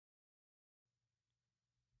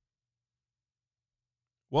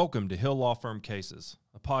Welcome to Hill Law Firm Cases,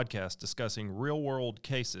 a podcast discussing real-world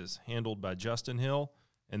cases handled by Justin Hill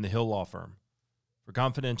and the Hill Law Firm. For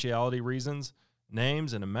confidentiality reasons,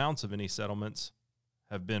 names and amounts of any settlements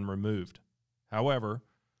have been removed. However,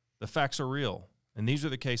 the facts are real, and these are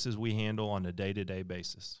the cases we handle on a day-to-day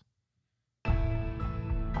basis.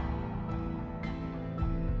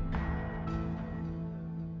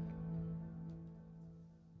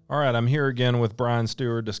 All right, I'm here again with Brian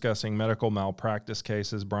Stewart discussing medical malpractice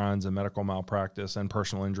cases. Brian's a medical malpractice and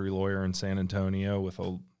personal injury lawyer in San Antonio with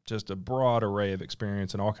just a broad array of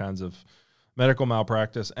experience in all kinds of medical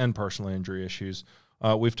malpractice and personal injury issues.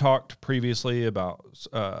 We've talked previously about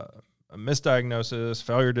misdiagnosis,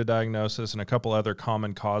 failure to diagnosis, and a couple other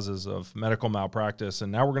common causes of medical malpractice.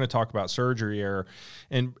 And now we're going to talk about surgery error.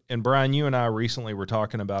 And Brian, you and I recently were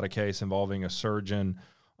talking about a case involving a surgeon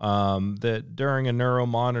that during a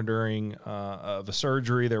neuromonitoring of a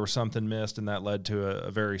surgery, there was something missed, and that led to a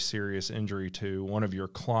very serious injury to one of your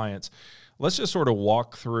clients. Let's just sort of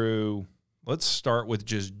walk through, let's start with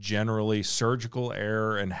just generally surgical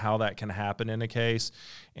error and how that can happen in a case,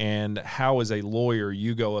 and how as a lawyer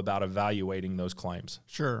you go about evaluating those claims.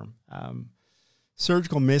 Sure.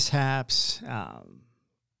 Surgical mishaps,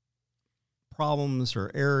 problems or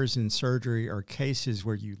errors in surgery are cases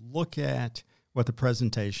where you look at what the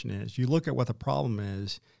presentation is, you look at what the problem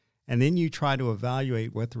is, and then you try to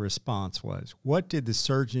evaluate what the response was. What did the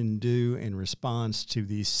surgeon do in response to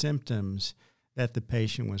these symptoms that the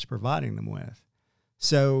patient was providing them with?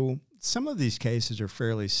 So some of these cases are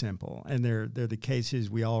fairly simple, and they're the cases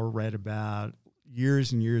we all read about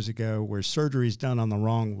years and years ago where surgery is done on the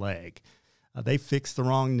wrong leg. They fixed the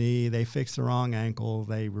wrong knee, they fixed the wrong ankle,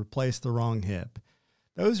 they replaced the wrong hip.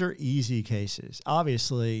 Those are easy cases.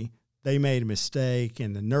 Obviously, they made a mistake,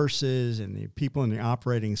 and the nurses and the people in the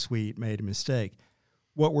operating suite made a mistake.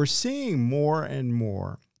 What we're seeing more and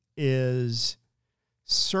more is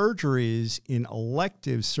surgeries in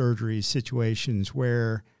elective surgery situations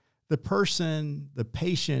where the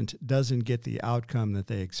patient doesn't get the outcome that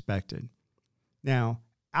they expected. Now,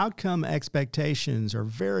 outcome expectations are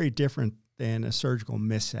very different than a surgical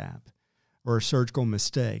mishap or a surgical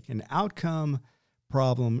mistake. An outcome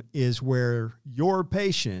problem is where your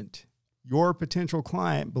patient, your potential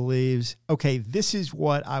client, believes, okay, this is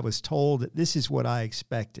what I was told, this is what I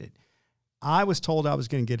expected. I was told I was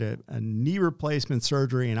going to get a knee replacement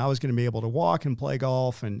surgery and I was going to be able to walk and play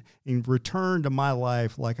golf and return to my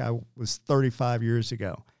life like I was 35 years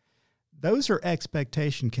ago. Those are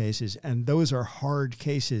expectation cases, and those are hard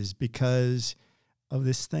cases because of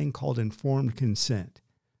this thing called informed consent.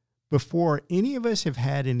 Before any of us have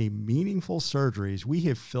had any meaningful surgeries, we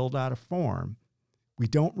have filled out a form. We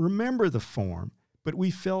don't remember the form, but we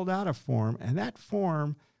filled out a form, and that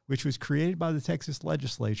form, which was created by the Texas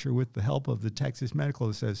legislature with the help of the Texas Medical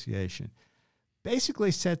Association, basically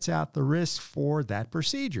sets out the risks for that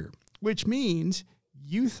procedure, which means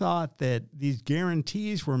you thought that these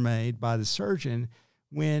guarantees were made by the surgeon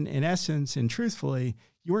when, in essence and truthfully,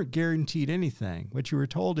 you weren't guaranteed anything. What you were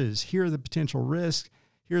told is, here are the potential risks,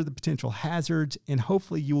 here are the potential hazards, and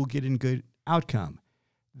hopefully you will get a good outcome.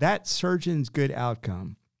 That surgeon's good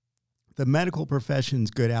outcome, the medical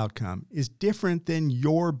profession's good outcome, is different than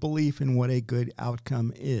your belief in what a good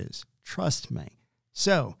outcome is. Trust me.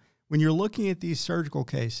 So when you're looking at these surgical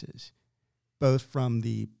cases, both from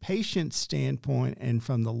the patient standpoint and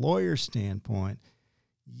from the lawyer standpoint,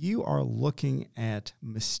 you are looking at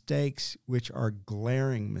mistakes which are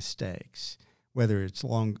glaring mistakes, whether it's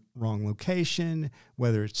wrong location,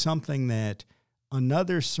 whether it's something that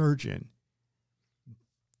another surgeon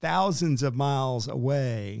thousands of miles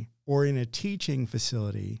away or in a teaching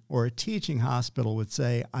facility or a teaching hospital would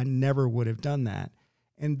say, I never would have done that.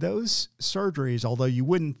 And those surgeries, although you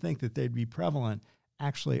wouldn't think that they'd be prevalent,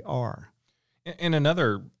 actually are. And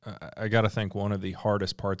another, I got to think one of the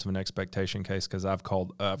hardest parts of an expectation case, because I've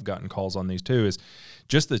gotten calls on these too, is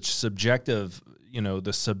just the subjective,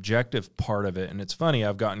 the subjective part of it. And it's funny,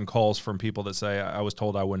 I've gotten calls from people that say, I was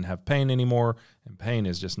told I wouldn't have pain anymore, and pain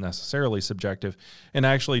is just necessarily subjective. And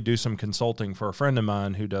I actually do some consulting for a friend of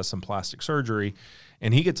mine who does some plastic surgery,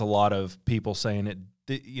 and he gets a lot of people saying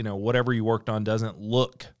whatever you worked on doesn't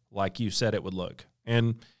look like you said it would look.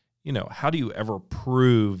 And, how do you ever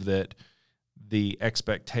prove that the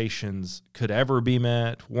expectations could ever be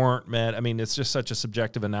met, weren't met? I mean, it's just such a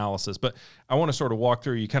subjective analysis. But I want to sort of walk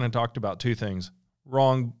through, you kind of talked about two things.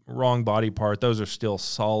 Wrong body part, those are still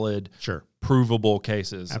solid, sure, provable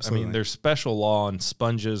cases. Absolutely. I mean, there's special law on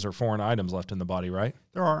sponges or foreign items left in the body, right?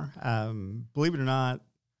 There are. Believe it or not,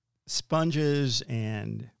 sponges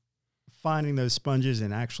and finding those sponges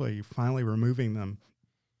and actually finally removing them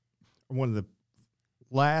are one of the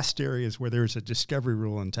last areas where there's a discovery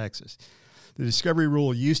rule in Texas. The discovery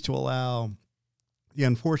rule used to allow the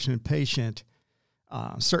unfortunate patient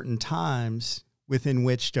certain times within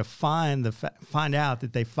which to find out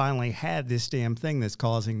that they finally had this damn thing that's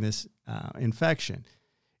causing this infection.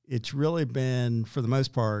 It's really been, for the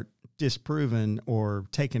most part, disproven or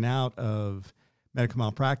taken out of medical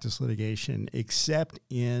malpractice litigation, except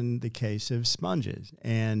in the case of sponges.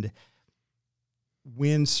 And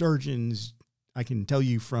when surgeons, I can tell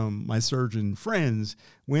you from my surgeon friends,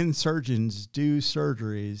 when surgeons do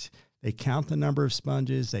surgeries, they count the number of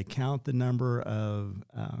sponges, they count the number of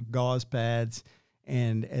gauze pads,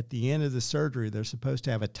 and at the end of the surgery, they're supposed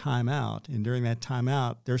to have a timeout. And during that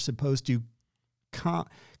timeout, they're supposed to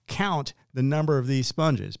count the number of these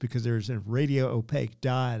sponges because there's a radio-opaque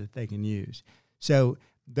dye that they can use. So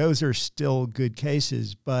those are still good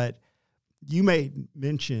cases, but you made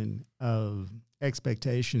mention of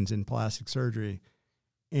expectations in plastic surgery,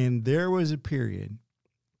 and there was a period,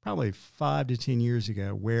 probably 5 to 10 years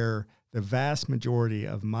ago, where the vast majority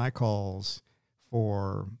of my calls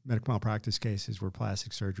for medical malpractice cases were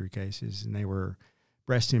plastic surgery cases, and they were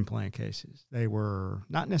breast implant cases. They were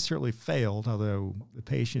not necessarily failed, although the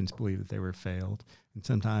patients believe that they were failed, and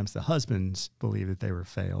sometimes the husbands believe that they were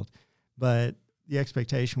failed. But the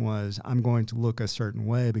expectation was, I'm going to look a certain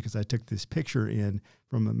way because I took this picture in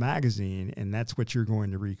from a magazine, and that's what you're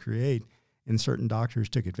going to recreate. And certain doctors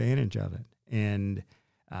took advantage of it. And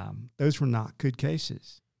those were not good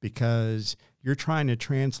cases because you're trying to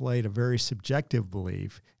translate a very subjective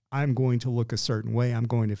belief. I'm going to look a certain way. I'm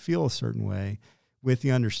going to feel a certain way, with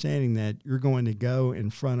the understanding that you're going to go in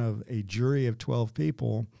front of a jury of 12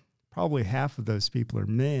 people. Probably half of those people are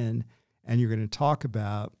men, and you're going to talk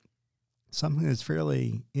about something that's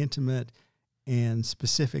fairly intimate and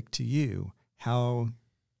specific to you, how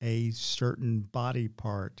a certain body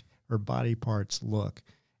part or body parts look.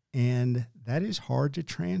 And that is hard to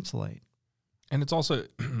translate. And it's also,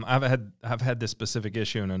 I've had this specific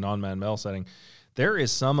issue in a non-med male setting. There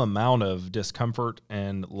is some amount of discomfort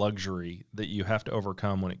and luxury that you have to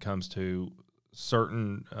overcome when it comes to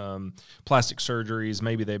certain plastic surgeries.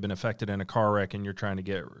 Maybe they've been affected in a car wreck and you're trying to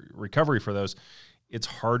get recovery for those. It's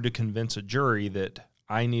hard to convince a jury that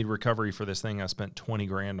I need recovery for this thing I spent 20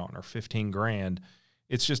 grand on or 15 grand.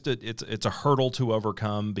 It's just it's a hurdle to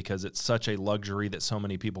overcome because it's such a luxury that so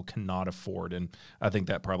many people cannot afford. And I think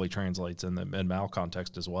that probably translates in the med-mal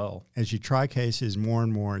context as well. As you try cases more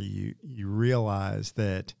and more, you realize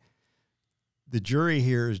that the jury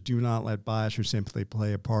here is do not let bias or sympathy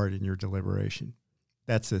play a part in your deliberation.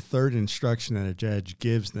 That's the third instruction that a judge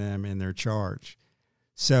gives them in their charge.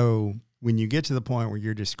 So when you get to the point where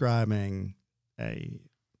you're describing a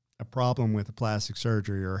problem with a plastic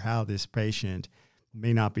surgery or how this patient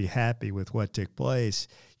may not be happy with what took place,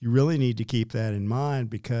 you really need to keep that in mind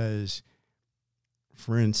because,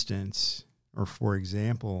 for instance, or for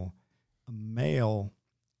example, a male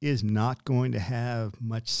is not going to have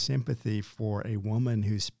much sympathy for a woman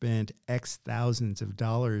who spent X thousands of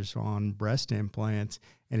dollars on breast implants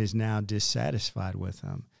and is now dissatisfied with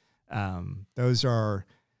them. Those are,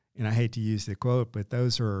 and I hate to use the quote, but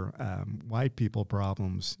those are white people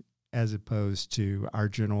problems as opposed to our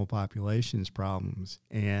general population's problems.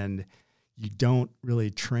 And you don't really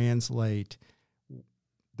translate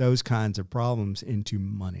those kinds of problems into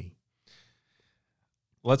money.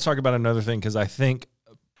 Let's talk about another thing, because I think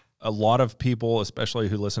a lot of people, especially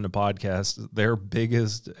who listen to podcasts, their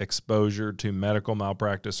biggest exposure to medical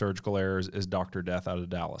malpractice surgical errors is Dr. Death out of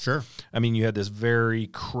Dallas. Sure. I mean, you had this very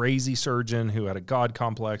crazy surgeon who had a God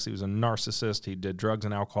complex. He was a narcissist. He did drugs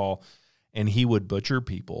and alcohol, and he would butcher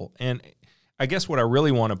people. And I guess what I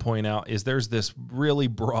really want to point out is there's this really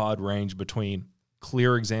broad range between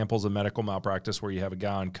clear examples of medical malpractice where you have a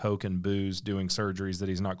guy on coke and booze doing surgeries that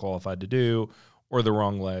he's not qualified to do, or the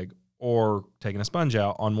wrong leg, or taking a sponge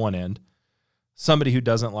out on one end, somebody who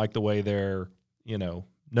doesn't like the way their,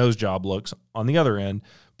 nose job looks on the other end.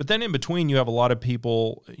 But then in between, you have a lot of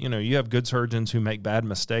people, you have good surgeons who make bad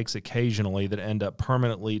mistakes occasionally that end up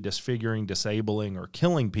permanently disfiguring, disabling, or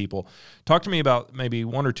killing people. Talk to me about maybe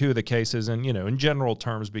one or two of the cases, and, in general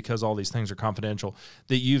terms, because all these things are confidential,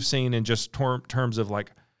 that you've seen in just terms of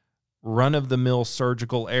like run-of-the-mill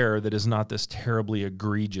surgical error that is not this terribly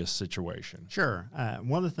egregious situation. Sure.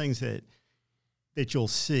 One of the things that you'll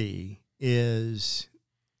see is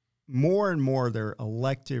more and more they're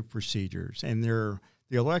elective procedures, and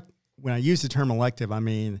when I use the term elective, I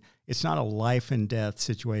mean it's not a life and death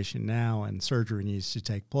situation now, and surgery needs to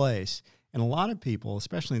take place. And a lot of people,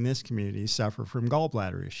 especially in this community, suffer from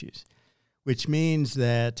gallbladder issues, which means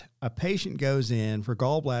that a patient goes in for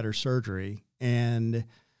gallbladder surgery, and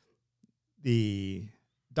the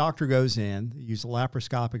doctor goes in, they use a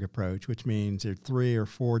laparoscopic approach, which means there are 3 or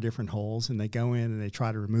 4 different holes, and they go in and they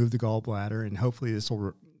try to remove the gallbladder, and hopefully this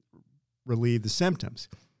will relieve the symptoms.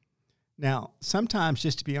 Now, sometimes,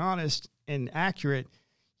 just to be honest and accurate,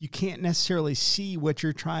 you can't necessarily see what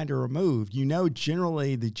you're trying to remove. You know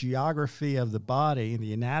generally the geography of the body and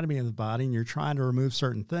the anatomy of the body, and you're trying to remove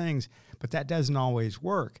certain things, but that doesn't always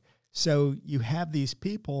work. So you have these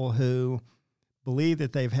people who believe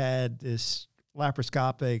that they've had this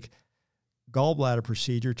laparoscopic gallbladder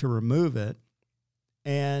procedure to remove it,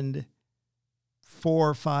 and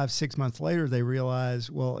 4, 5, 6 months later, they realize,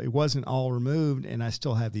 well, it wasn't all removed and I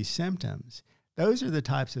still have these symptoms. Those are the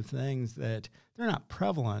types of things that they're not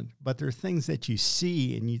prevalent, but they're things that you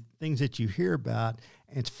see and things that you hear about.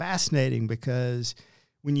 And it's fascinating because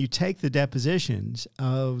when you take the depositions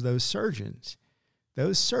of those surgeons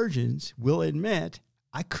will admit,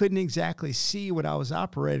 I couldn't exactly see what I was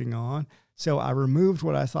operating on, so I removed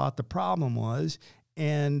what I thought the problem was,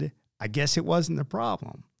 and I guess it wasn't the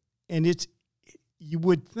problem. And you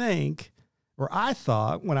would think, or I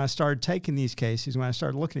thought when I started taking these cases, when I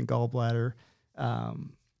started looking at gallbladder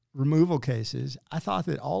removal cases, I thought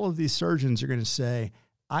that all of these surgeons are going to say,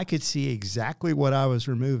 I could see exactly what I was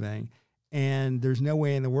removing, and there's no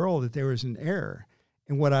way in the world that there was an error.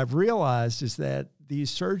 And what I've realized is that these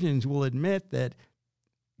surgeons will admit that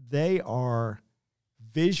they are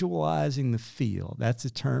visualizing the field. That's a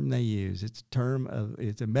term they use. It's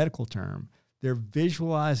a medical term. They're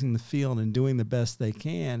visualizing the field and doing the best they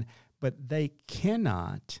can, but they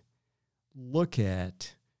cannot look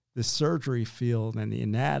at the surgery field and the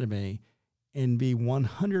anatomy and be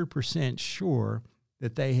 100% sure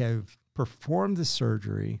that they have performed the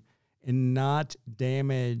surgery and not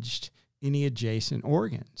damaged any adjacent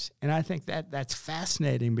organs. And I think that's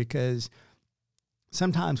fascinating because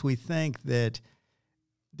sometimes we think that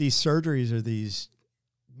these surgeries are these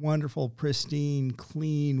wonderful, pristine,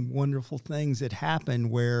 clean, wonderful things that happen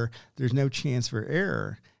where there's no chance for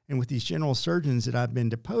error. And what these general surgeons that I've been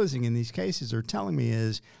deposing in these cases are telling me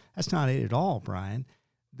is, that's not it at all, Brian.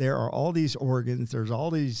 There are all these organs, there's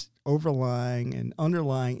all these overlying and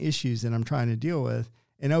underlying issues that I'm trying to deal with.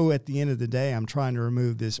 And at the end of the day, I'm trying to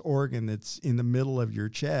remove this organ that's in the middle of your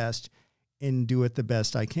chest and do it the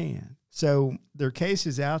best I can. So there are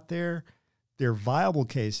cases out there, there are viable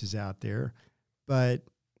cases out there, but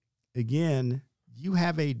again, you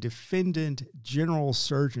have a defendant general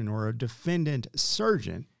surgeon or a defendant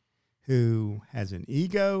surgeon who has an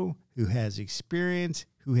ego, who has experience,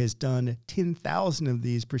 who has done 10,000 of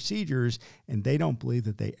these procedures, and they don't believe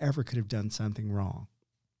that they ever could have done something wrong.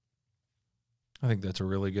 I think that's a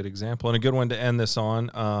really good example and a good one to end this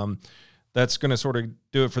on. That's going to sort of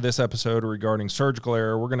do it for this episode regarding surgical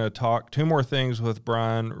error. We're going to talk 2 more things with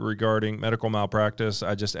Brian regarding medical malpractice.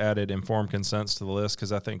 I just added informed consents to the list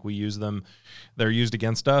because I think we use them. They're used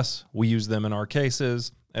against us. We use them in our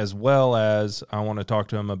cases, as well as I want to talk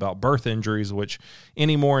to him about birth injuries, which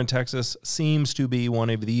anymore in Texas seems to be one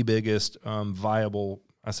of the biggest viable.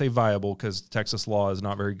 I say viable because Texas law is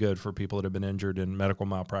not very good for people that have been injured in medical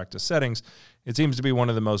malpractice settings. It seems to be one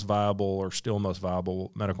of the most viable or still most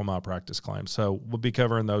viable medical malpractice claims. So we'll be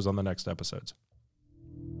covering those on the next episodes.